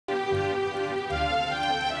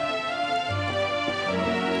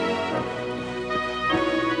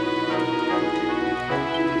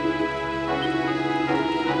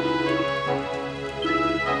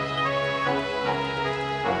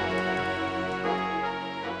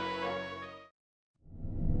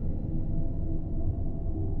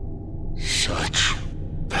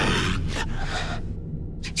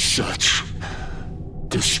such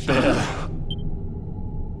despair.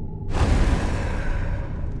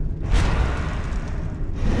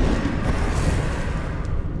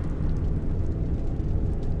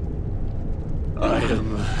 I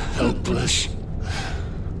am helpless,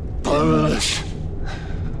 powerless,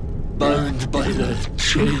 bound by the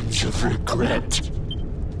chains of regret.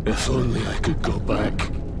 If only I could go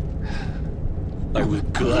back, I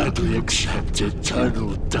would gladly accept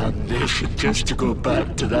eternal damnation just to go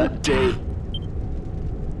back to that day.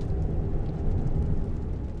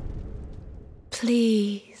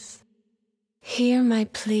 Please, hear my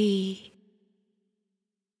plea.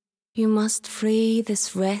 You must free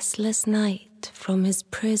this restless knight from his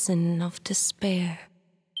prison of despair.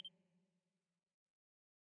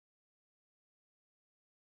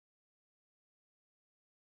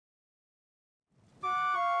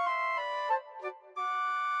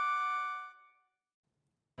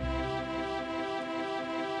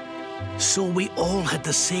 So we all had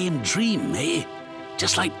the same dream, eh?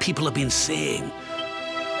 Just like people have been saying.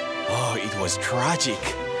 Oh, it was tragic.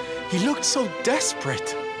 He looked so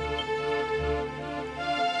desperate.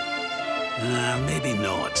 Maybe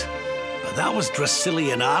not. But that was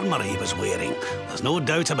Dracilian armor he was wearing. There's no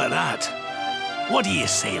doubt about that. What do you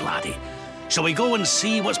say, laddie? Shall we go and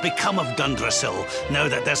see what's become of Dundrasil now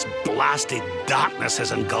that this blasted darkness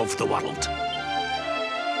has engulfed the world?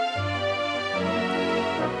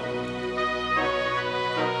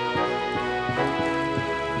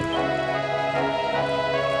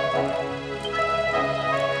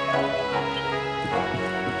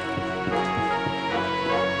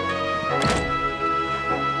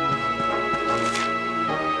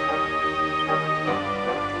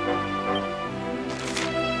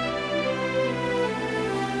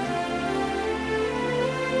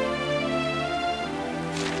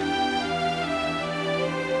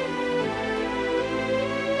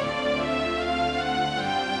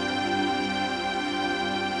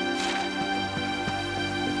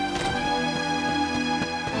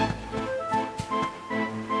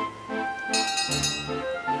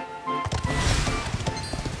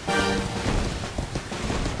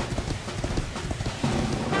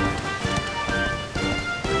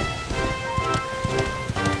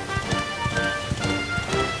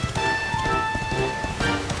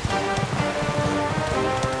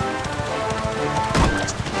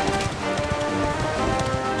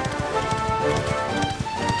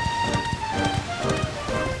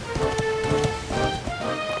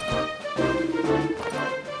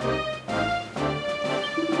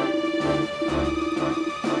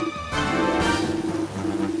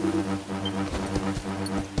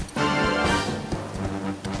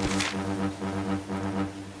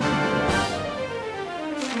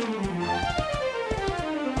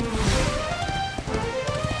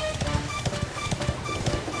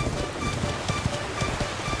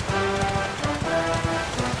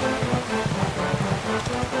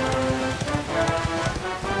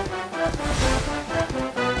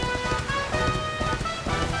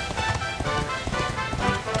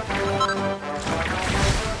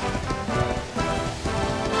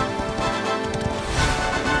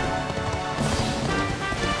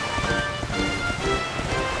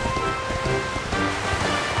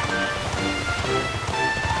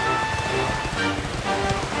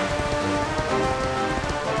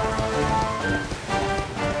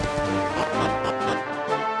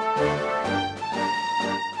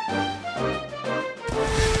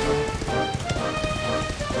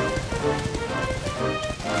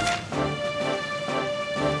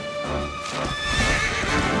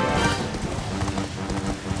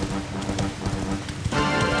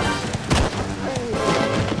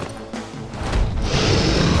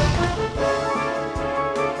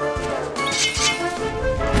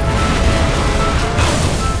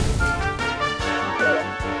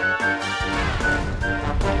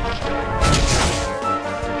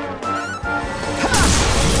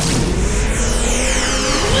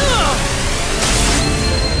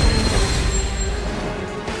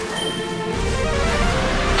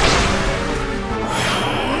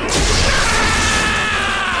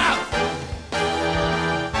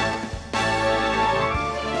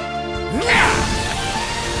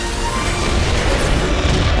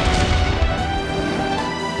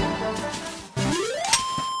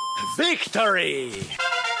 Victory!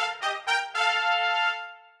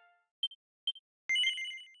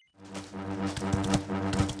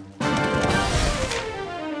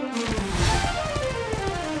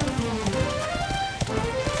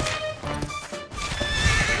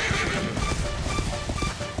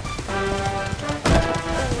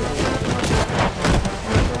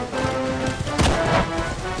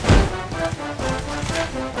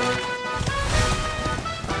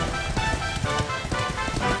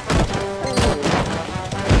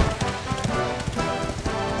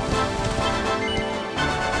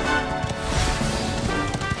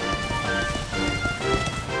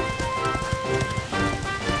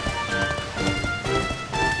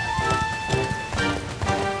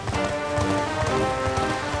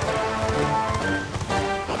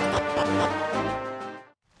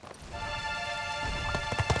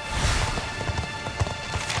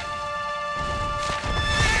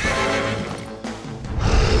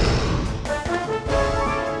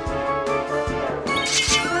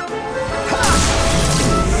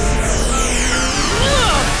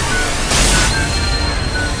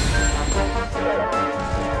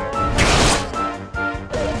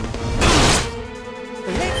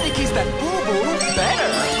 He's that boo-boo better.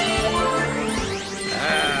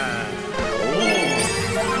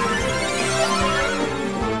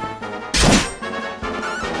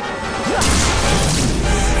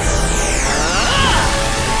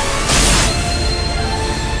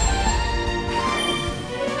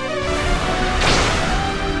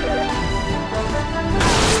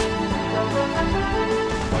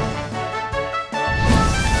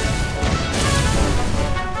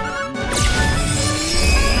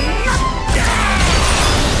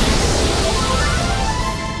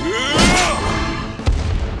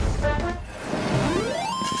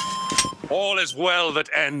 All is well that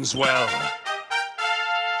ends well.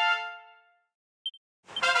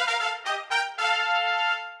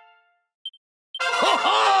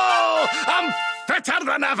 Ho-ho! I'm fitter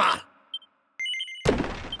than ever!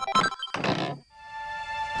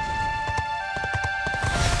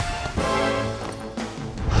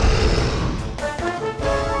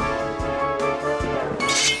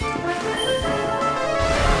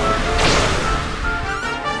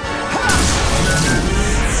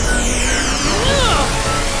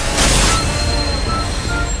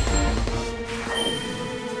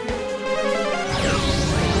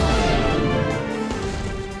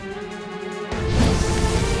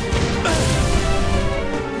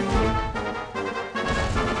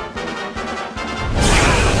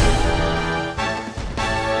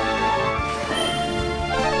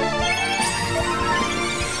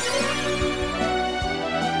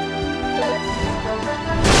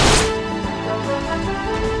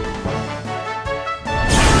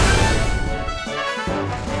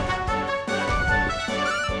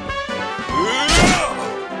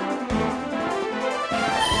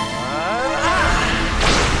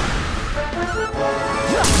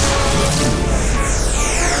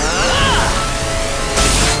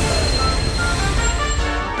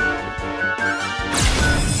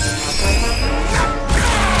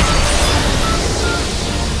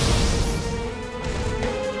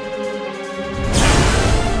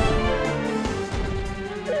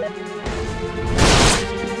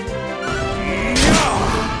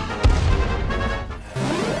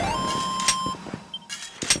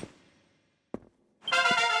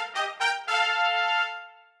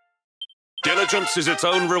 Diligence is its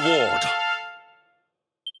own reward.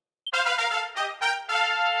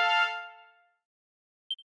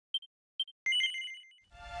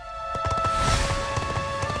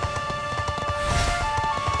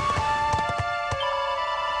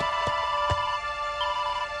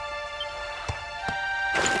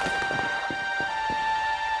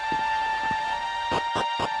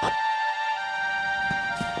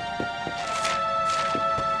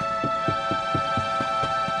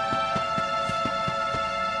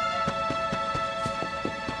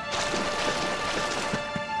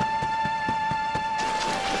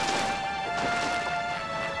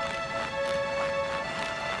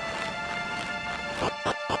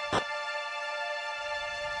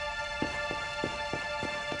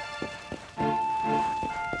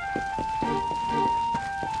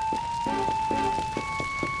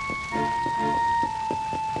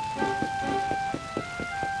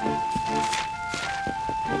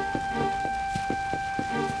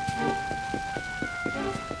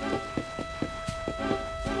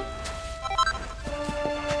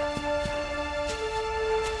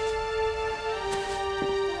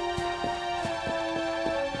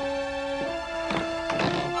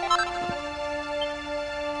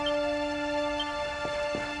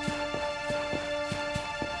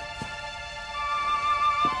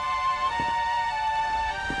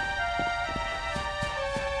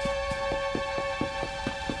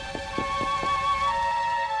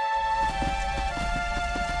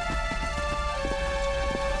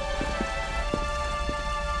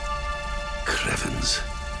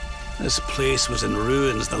 This place was in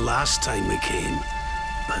ruins the last time we came.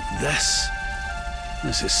 But this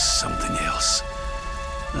is something else.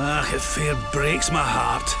 Ah, it fair breaks my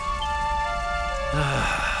heart.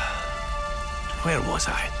 Where was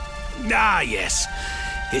I? Ah, yes.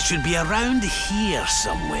 It should be around here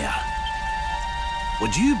somewhere.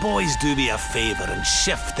 Would you boys do me a favor and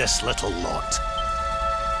shift this little lot?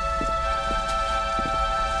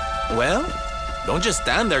 Well, don't just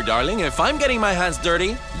stand there, darling. If I'm getting my hands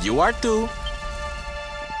dirty, you are too.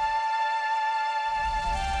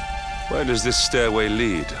 Where does this stairway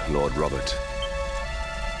lead, Lord Robert?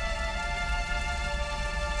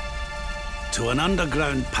 To an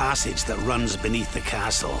underground passage that runs beneath the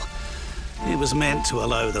castle. It was meant to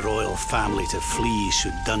allow the royal family to flee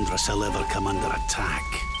should Dundrasil ever come under attack.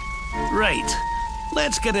 Right.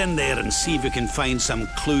 Let's get in there and see if we can find some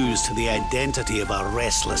clues to the identity of our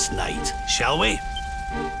restless knight, shall we?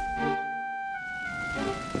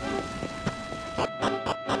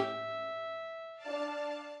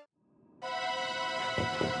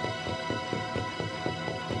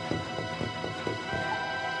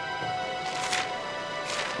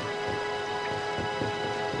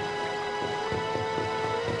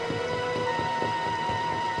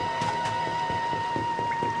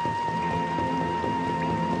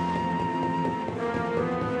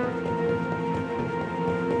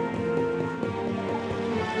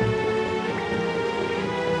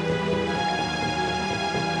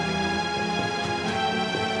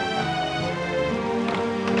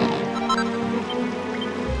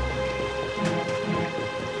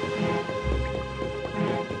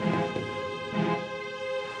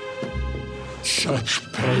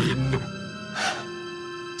 Such pain.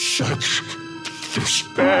 Such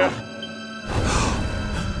despair.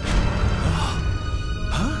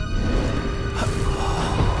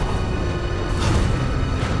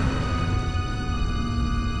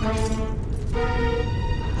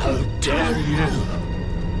 How dare you?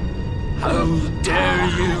 How dare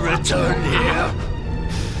you return here?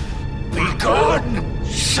 Begone,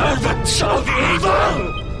 servants of evil!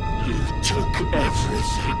 You took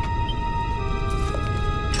everything.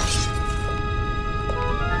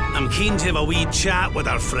 I'm keen to have a wee chat with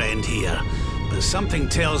our friend here, but something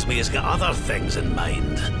tells me he's got other things in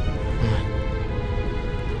mind.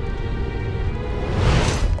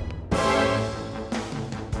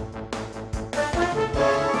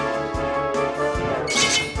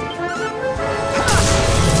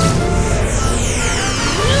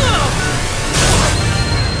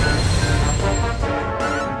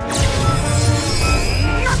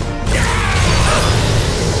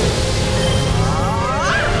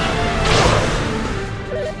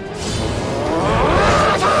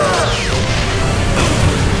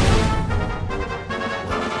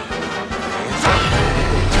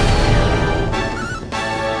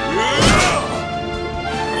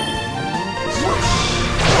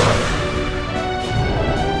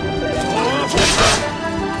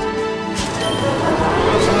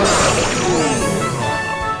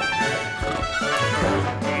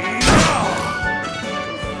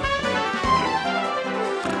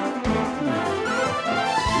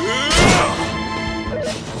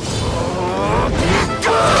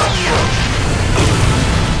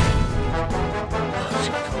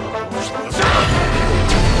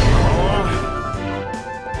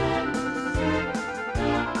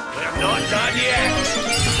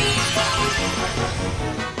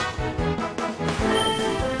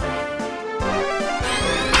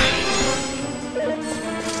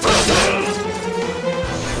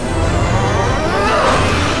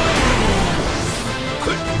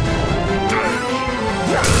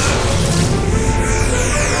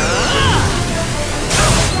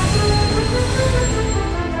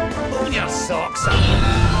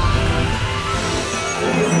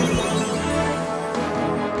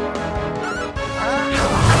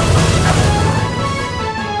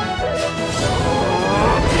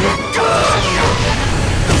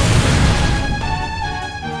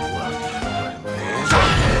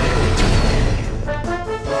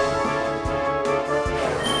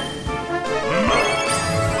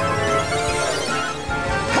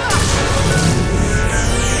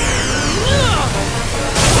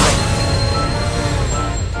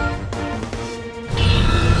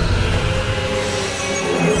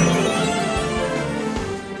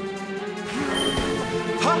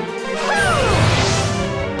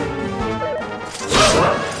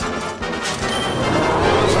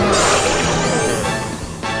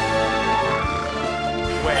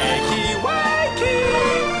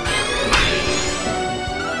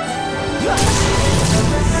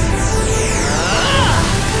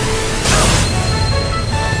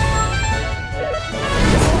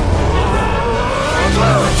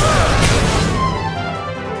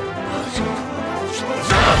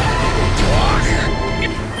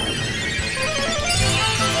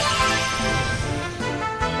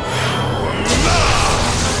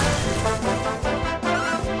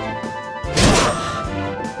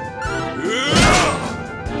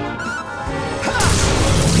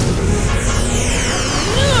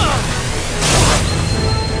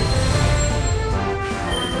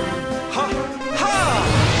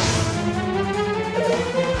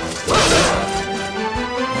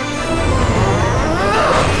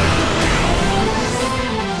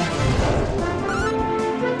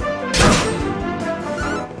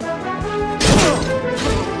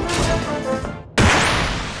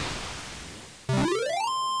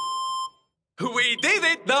 We did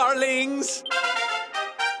it, darlings!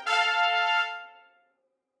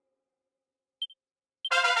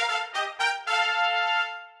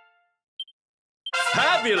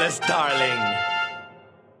 Fabulous, darling!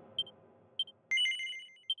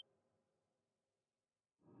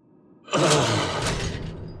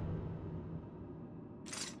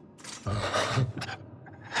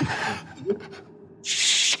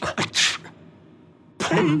 Such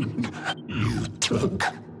pain you took.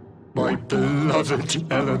 My beloved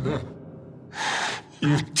Eleanor.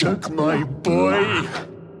 You took my boy.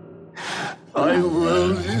 I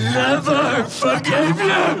will never forgive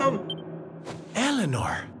you!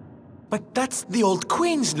 Eleanor? But that's the old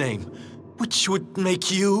queen's name, which would make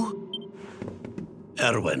you...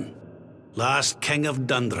 Erwin, last king of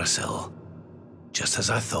Dundrasil. Just as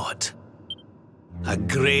I thought. A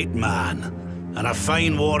great man, And a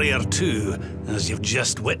fine warrior too, as you've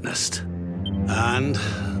just witnessed. And,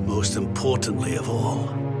 most importantly of all,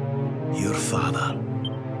 your father.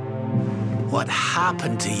 What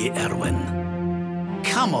happened to you, Erwin?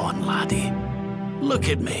 Come on, laddie. Look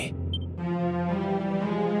at me.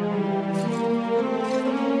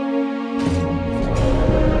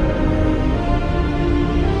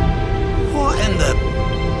 What in the...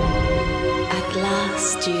 At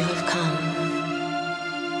last you have come.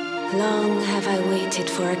 Long have I waited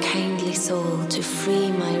for a kindly soul to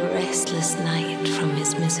free my restless night from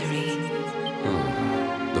his misery.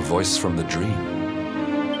 The voice from the dream.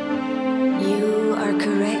 You are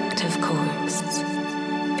correct, of course.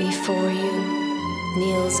 Before you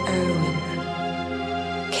kneels Erwin,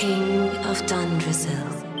 King of Dundrasil.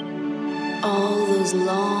 All those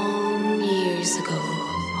long years ago,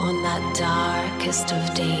 on that darkest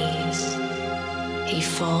of days, he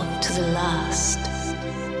fought to the last.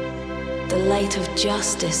 The light of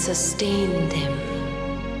justice sustained him,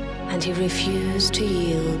 and he refused to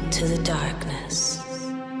yield to the darkness.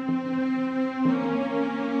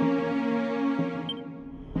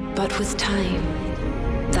 But with time,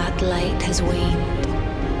 that light has waned,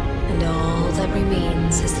 and all that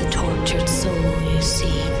remains is the tortured soul you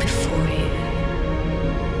see before you.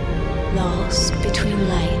 Lost between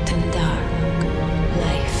light and dark,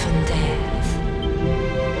 life and death.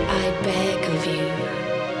 I beg of you,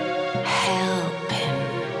 help him,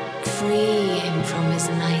 free him from his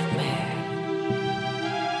nightmare.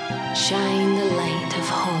 Shine the light of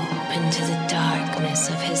hope into the darkness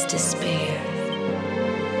of his despair.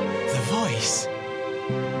 The voice.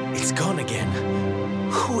 It's gone again.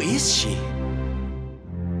 Who is she?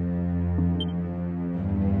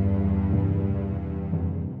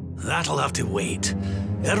 That'll have to wait.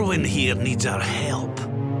 Erwin here needs our help.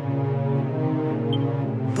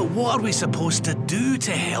 But what are we supposed to do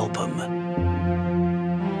to help him?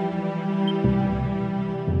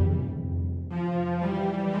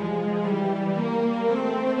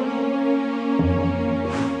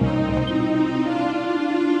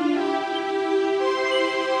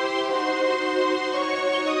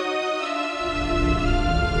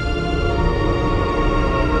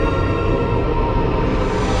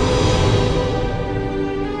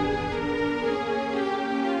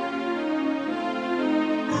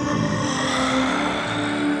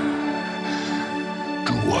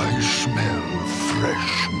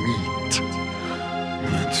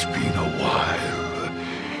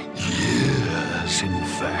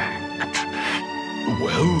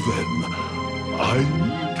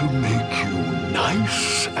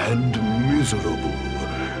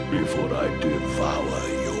 Before I devour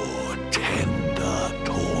your tender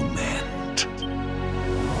torment.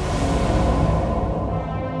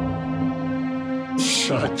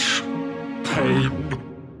 Such pain,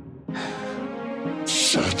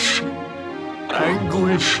 such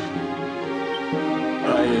anguish.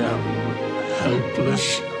 I am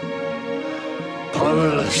helpless,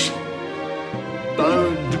 powerless,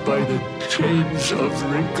 bound by the chains of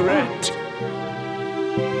regret.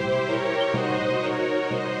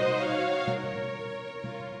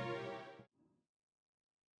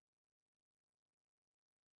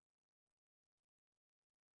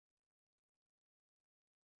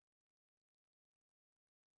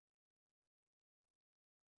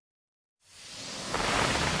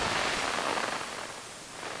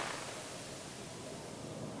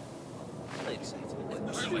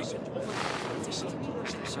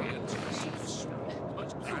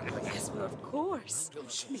 Yes, well, of course.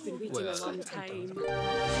 We've been waiting a long time.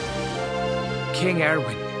 King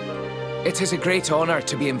Erwin, it is a great honor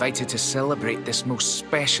to be invited to celebrate this most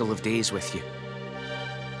special of days with you.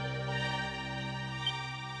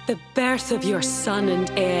 The birth of your son and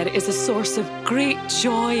heir is a source of great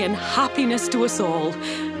joy and happiness to us all.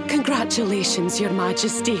 Congratulations, Your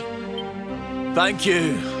Majesty. Thank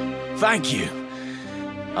you. Thank you.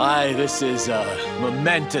 Aye, this is a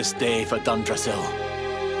momentous day for Dundrasil.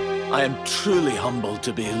 I am truly humbled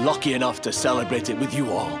to be lucky enough to celebrate it with you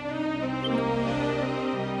all.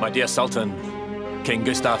 My dear Sultan, King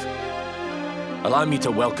Gustav, allow me to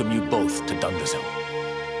welcome you both to Dundrasil.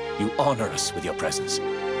 You honor us with your presence.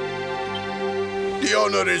 The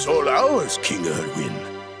honor is all ours, King Erwin.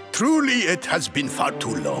 Truly, it has been far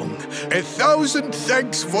too long. 1,000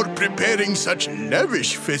 thanks for preparing such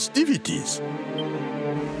lavish festivities.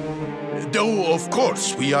 Though, of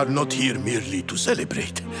course, we are not here merely to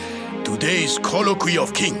celebrate. Today's colloquy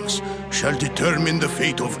of kings shall determine the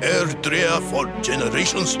fate of Erdrea for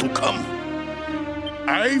generations to come.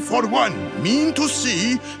 I, for one, mean to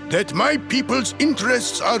see that my people's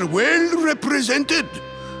interests are well represented.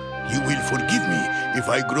 You will forgive me if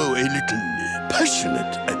I grow a little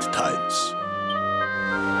passionate at times.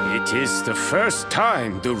 It is the first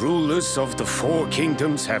time the rulers of the Four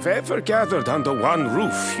Kingdoms have ever gathered under one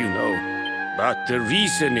roof, you know. But the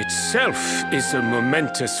reason itself is a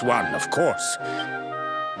momentous one, of course.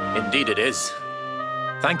 Indeed it is.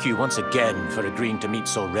 Thank you once again for agreeing to meet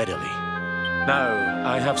so readily. Now,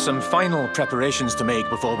 I have some final preparations to make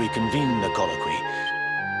before we convene the colloquy.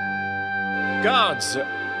 Guards,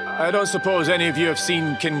 I don't suppose any of you have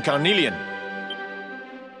seen King Carnelian?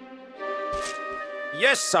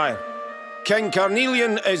 Yes, sire. King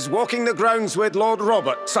Carnelian is walking the grounds with Lord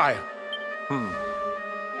Robert, sire.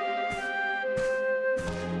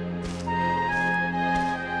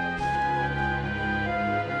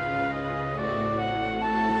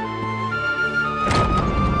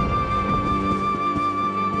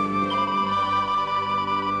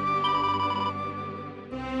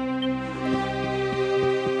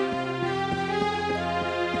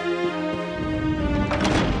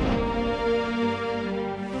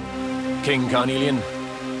 King Carnelian,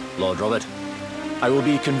 Lord Robert, I will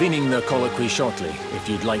be convening the colloquy shortly, if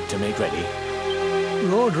you'd like to make ready.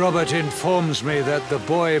 Lord Robert informs me that the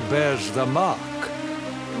boy bears the mark.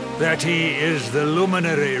 That he is the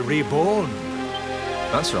luminary reborn.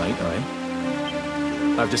 That's right,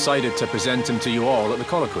 aye. I've decided to present him to you all at the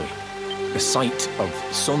colloquy. The sight of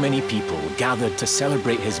so many people gathered to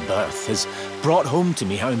celebrate his birth has brought home to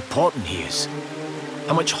me how important he is.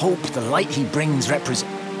 How much hope the light he brings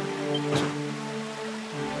represents.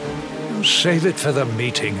 Save it for the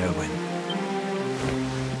meeting, Owen.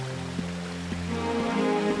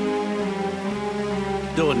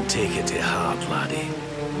 Don't take it to heart, laddie.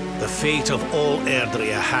 The fate of all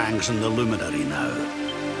Erdrea hangs on the luminary now.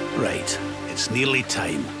 Right, it's nearly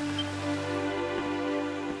time.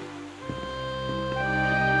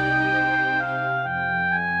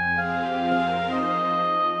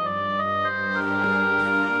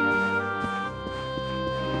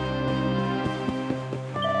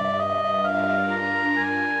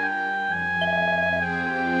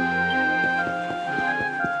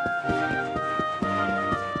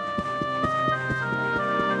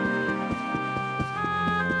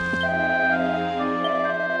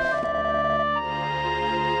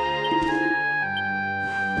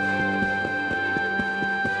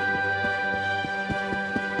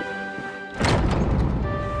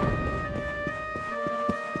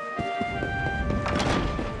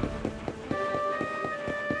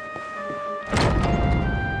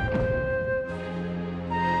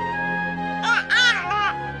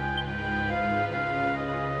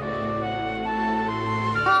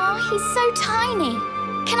 He's so tiny.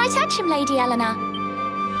 Can I touch him, Lady Eleanor?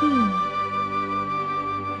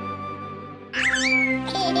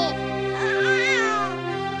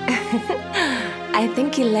 I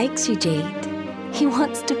think he likes you, Jade. He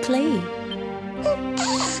wants to play.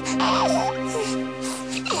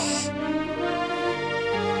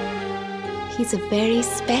 He's a very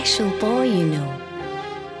special boy, you know.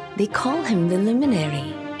 They call him the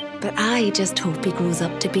Luminary. But I just hope he grows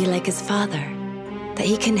up to be like his father. That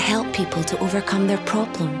he can help people to overcome their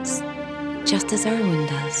problems, just as Erwin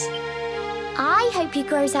does. I hope he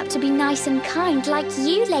grows up to be nice and kind like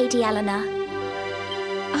you, Lady Eleanor.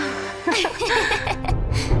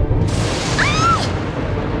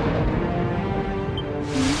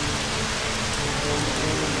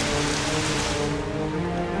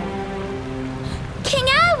 King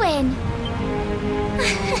Erwin!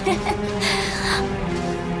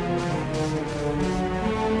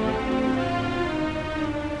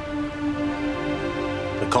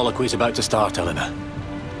 The colloquy's about to start, Eleanor.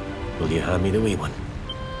 Will you hand me the wee one?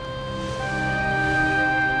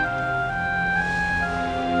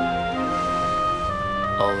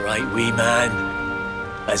 All right, wee man.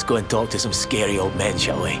 Let's go and talk to some scary old men,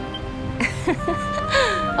 shall we?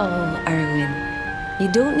 Oh, Erwin. You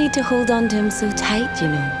don't need to hold on to him so tight, you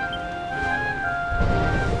know.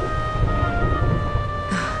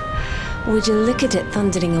 Would you look at it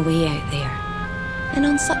thundering away out there? And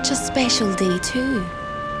on such a special day, too.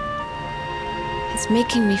 It's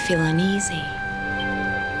making me feel uneasy.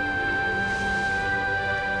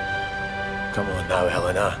 Come on now,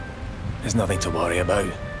 Eleanor. There's nothing to worry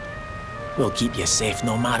about. We'll keep you safe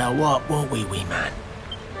no matter what, won't we, wee man?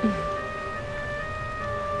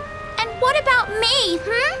 And what about me,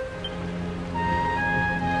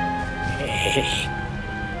 Hey,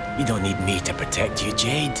 you don't need me to protect you,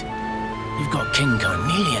 Jade. You've got King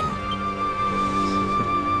Carnelian.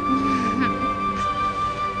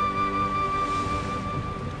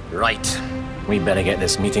 Right. We better get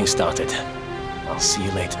this meeting started. I'll see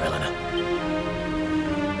you later, Eleanor.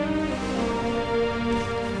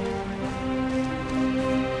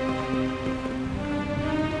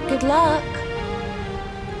 Good luck,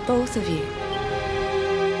 both of you.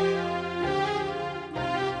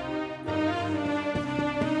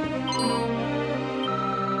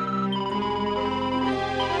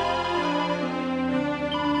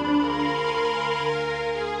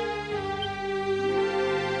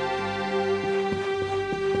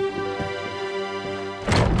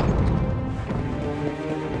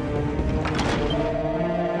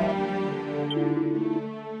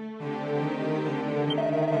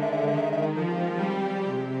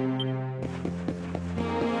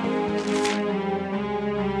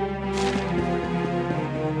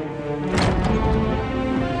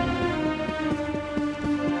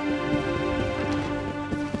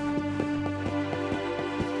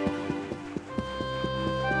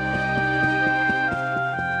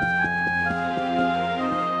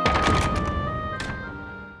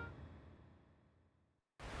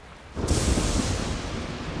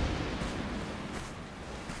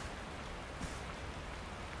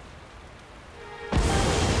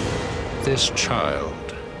 This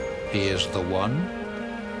child, he is the one?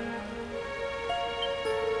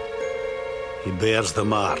 He bears the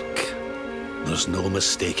mark. There's no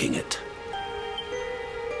mistaking it.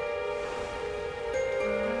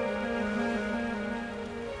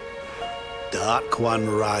 Dark One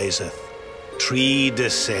riseth, tree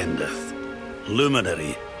descendeth,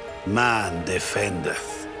 luminary, man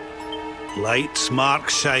defendeth. Light's mark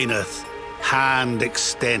shineth, hand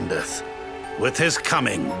extendeth. With his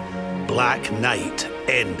coming, black night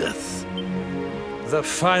endeth. The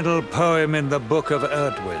final poem in the Book of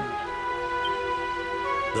Erdwin.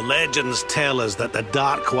 The legends tell us that the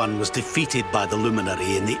Dark One was defeated by the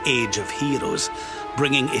Luminary in the Age of Heroes,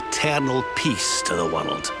 bringing eternal peace to the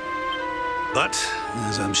world. But,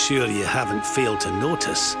 as I'm sure you haven't failed to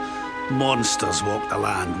notice, monsters walk the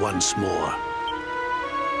land once more.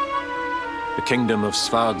 The kingdom of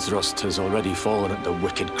Svardsrust has already fallen at the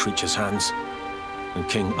wicked creature's hands, and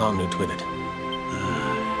King Arnud with it.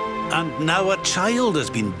 And now a child has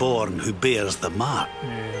been born who bears the mark.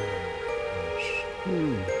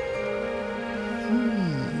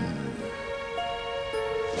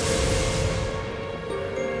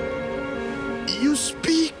 You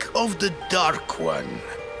speak of the Dark One,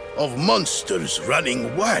 of monsters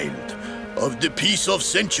running wild, of the peace of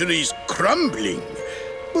centuries crumbling.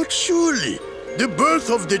 But surely, the birth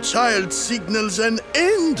of the child signals an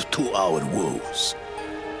end to our woes.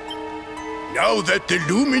 Now that the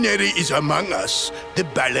luminary is among us, the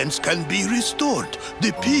balance can be restored,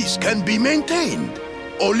 the peace can be maintained.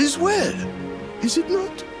 All is well, is it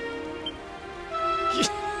not?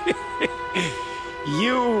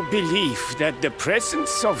 You believe that the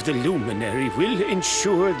presence of the luminary will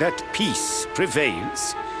ensure that peace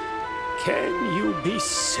prevails? Can you be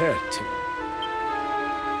certain?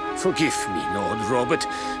 Forgive me, Lord Robert,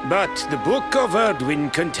 but the Book of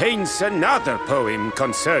Erdwin contains another poem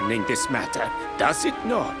concerning this matter, does it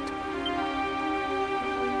not?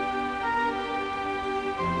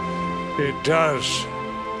 It does.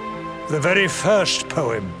 The very first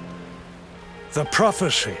poem. The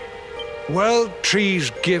prophecy. World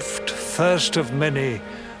tree's gift, first of many,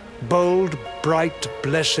 bold, bright,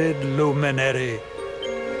 blessed luminary.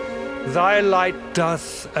 Thy light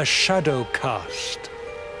doth a shadow cast.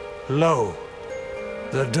 Lo,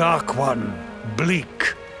 the Dark One,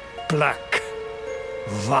 bleak, black,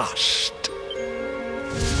 vast.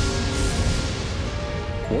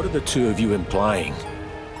 What are the two of you implying?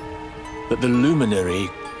 That the luminary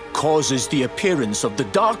causes the appearance of the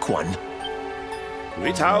Dark One?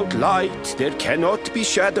 Without light, there cannot be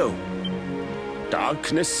shadow.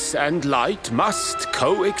 Darkness and light must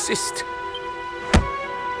coexist.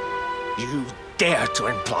 You dare to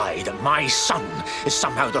imply that my son is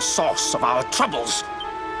somehow the source of our troubles?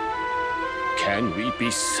 Can we be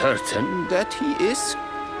certain that he is?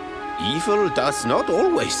 Evil does not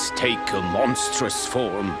always take a monstrous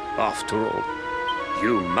form, after all.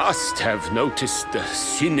 You must have noticed the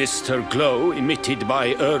sinister glow emitted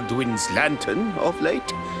by Erdwin's lantern of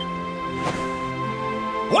late.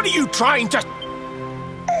 What are you trying to...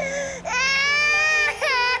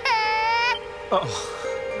 Oh.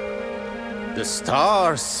 The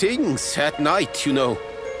star sings at night, you know.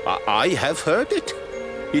 I have heard it.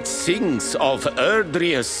 It sings of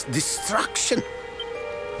Erdria's destruction.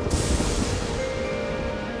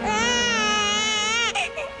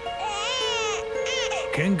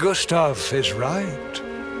 King Gustav is right.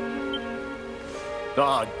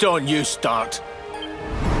 Ah, don't you start.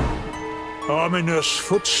 Ominous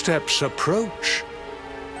footsteps approach.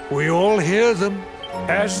 We all hear them.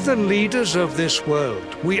 As the leaders of this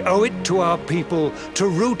world, we owe it to our people to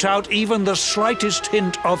root out even the slightest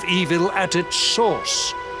hint of evil at its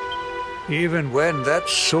source. Even when that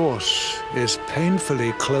source is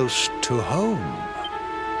painfully close to home.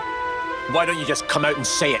 Why don't you just come out and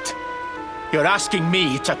say it? You're asking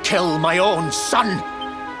me to kill my own son!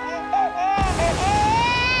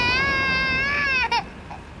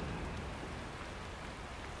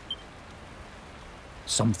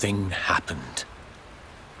 Something happened.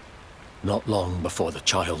 Not long before the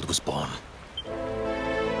child was born.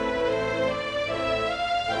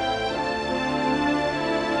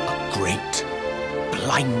 A great,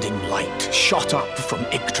 blinding light shot up from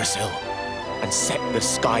Yggdrasil and set the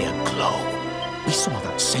sky aglow. We saw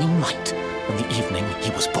that same light on the evening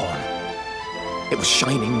he was born. It was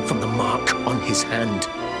shining from the mark on his hand.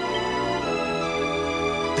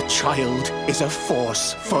 The child is a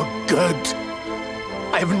force for good.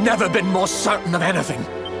 I have never been more certain of anything.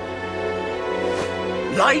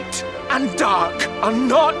 Light and dark are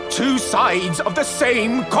not two sides of the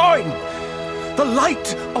same coin. The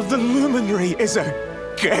light of the luminary is a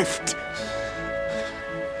gift.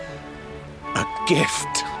 A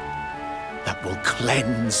gift that will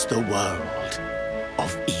cleanse the world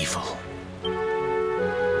of evil.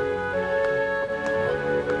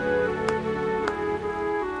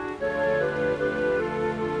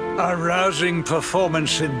 A rousing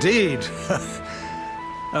performance indeed.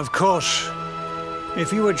 Of course,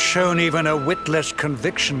 if you had shown even a whit less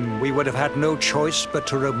conviction, we would have had no choice but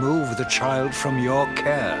to remove the child from your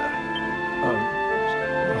care.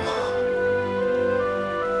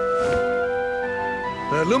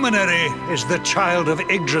 The luminary is the child of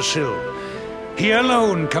Yggdrasil. He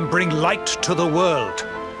alone can bring light to the world.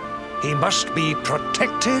 He must be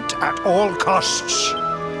protected at all costs.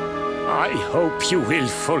 I hope you will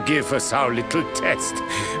forgive us our little test,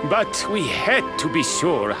 but we had to be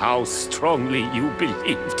sure how strongly you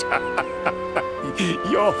believed.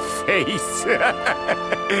 Your face.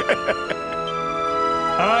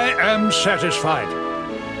 I am satisfied.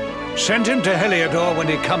 Send him to Heliodor when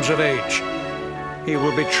he comes of age. He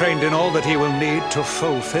will be trained in all that he will need to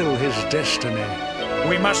fulfill his destiny.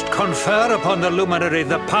 We must confer upon the luminary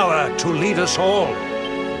the power to lead us all.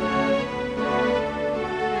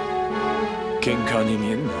 King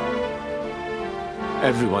Carnelian,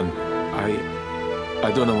 everyone,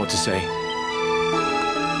 I don't know what to say.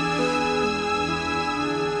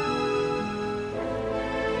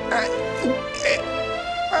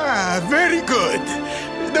 Very good.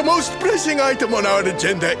 The most pressing item on our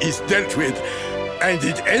agenda is dealt with, and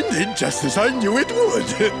it ended just as I knew it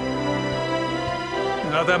would.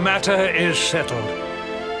 Now the matter is settled.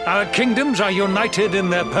 Our kingdoms are united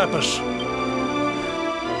in their purpose.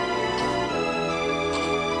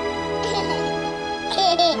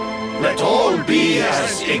 Let all be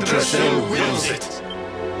as Yggdrasil wills it.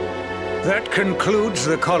 That concludes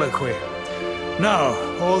the colloquy. Now,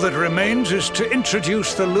 all that remains is to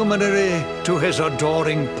introduce the luminary to his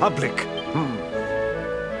adoring public.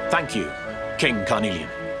 Thank you, King Carnelian.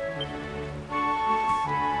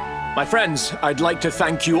 My friends, I'd like to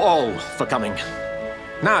thank you all for coming.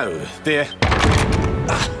 Now,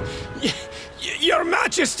 Your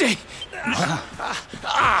Majesty!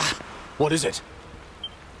 What is it?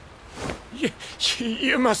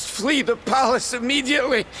 You must flee the palace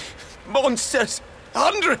immediately. Monsters!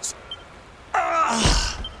 Hundreds!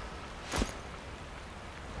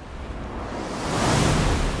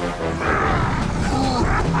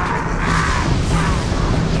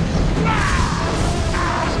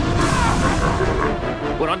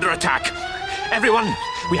 We're under attack. Everyone,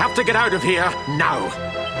 we have to get out of here now.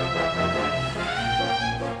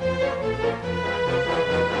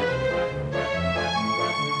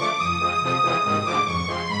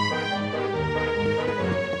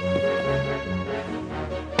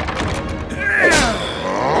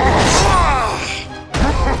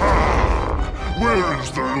 Where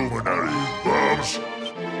is the luminary, Babs?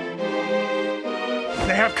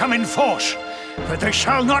 They have come in force, but they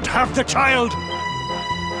shall not have the child.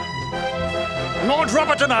 Lord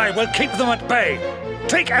Robert and I will keep them at bay.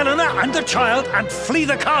 Take Eleanor and the child and flee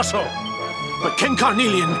the castle. But King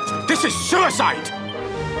Carnelian, this is suicide!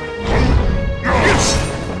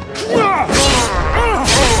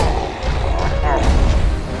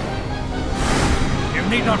 You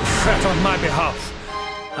need not fret on my behalf.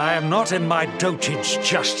 I am not in my dotage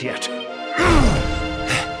just yet.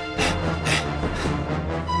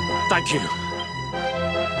 Thank you.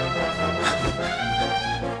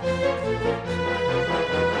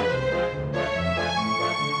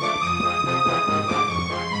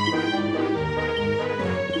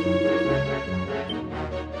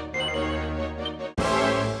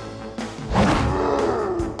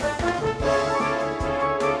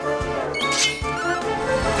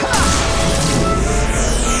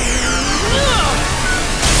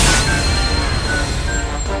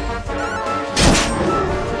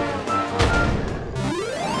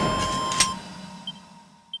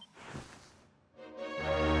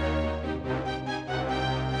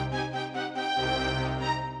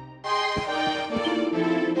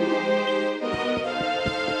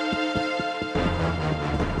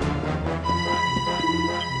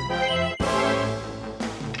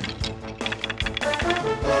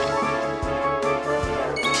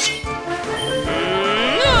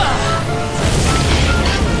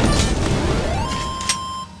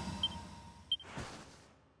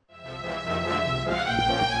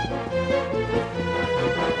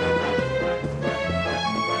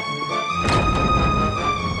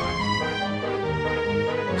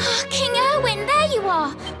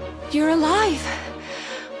 You're alive.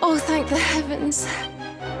 Oh, thank the heavens.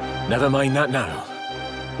 Never mind that now.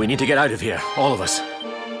 We need to get out of here, all of us.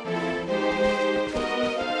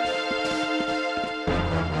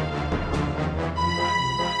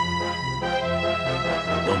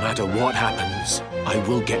 No matter what happens, I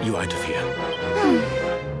will get you out of here.